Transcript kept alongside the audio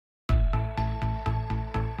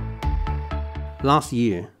Last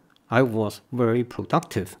year, I was very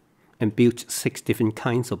productive and built 6 different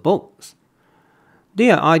kinds of boats. They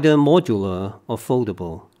are either modular or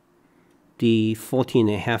foldable. The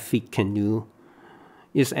 14.5 feet canoe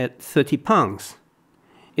is at 30 pounds.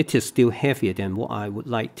 It is still heavier than what I would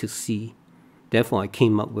like to see. Therefore, I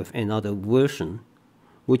came up with another version,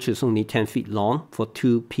 which is only 10 feet long for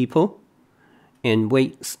 2 people and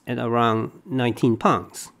weighs at around 19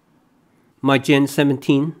 pounds. My Gen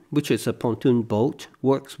 17, which is a pontoon boat,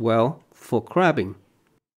 works well for crabbing.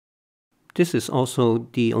 This is also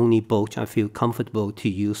the only boat I feel comfortable to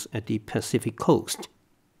use at the Pacific coast.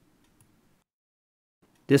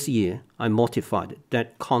 This year, I modified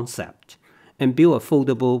that concept and built a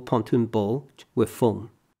foldable pontoon boat with foam.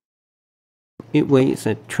 It weighs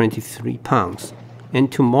at 23 pounds,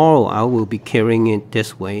 and tomorrow I will be carrying it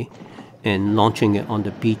this way and launching it on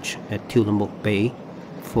the beach at Tillamook Bay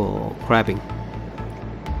for crabbing.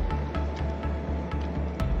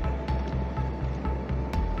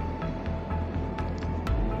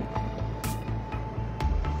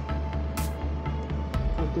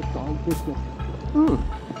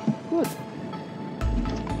 Good.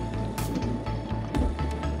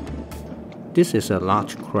 This is a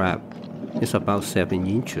large crab. It's about 7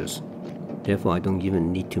 inches. Therefore, I don't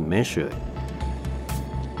even need to measure it.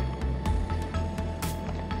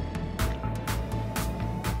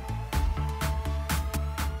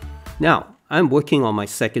 Now, I'm working on my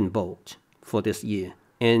second boat for this year,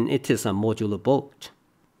 and it is a modular boat.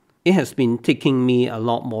 It has been taking me a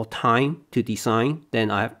lot more time to design than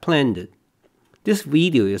I have planned it. This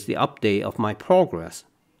video is the update of my progress.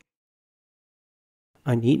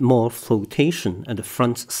 I need more flotation at the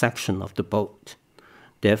front section of the boat.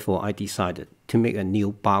 Therefore, I decided to make a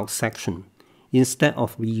new bow section instead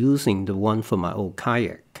of reusing the one for my old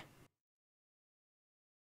kayak.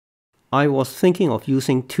 I was thinking of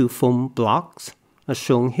using 2 foam blocks, as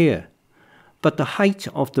shown here, but the height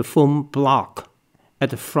of the foam block at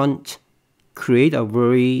the front create a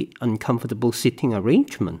very uncomfortable sitting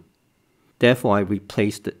arrangement. Therefore, I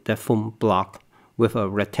replaced that foam block with a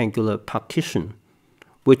rectangular partition,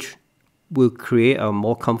 which will create a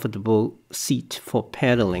more comfortable seat for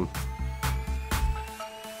paddling.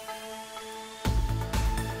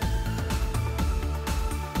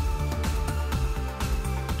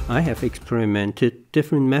 I have experimented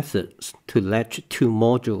different methods to latch 2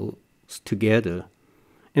 modules together,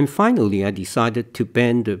 and finally I decided to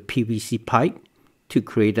bend the PVC pipe to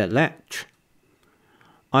create a latch.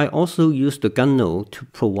 I also used the gunnel to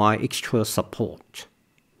provide extra support.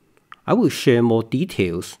 I will share more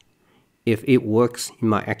details if it works in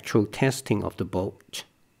my actual testing of the boat.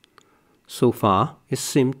 So far, it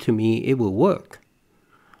seemed to me it will work.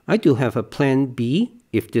 I do have a plan B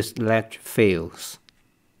if this latch fails.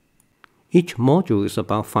 Each module is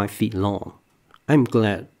about 5 feet long. I'm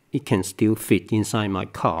glad it can still fit inside my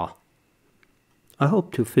car. I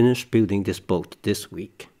hope to finish building this boat this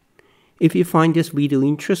week. If you find this video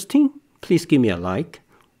interesting, please give me a like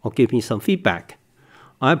or give me some feedback.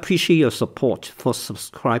 I appreciate your support for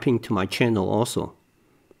subscribing to my channel also.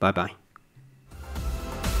 Bye bye.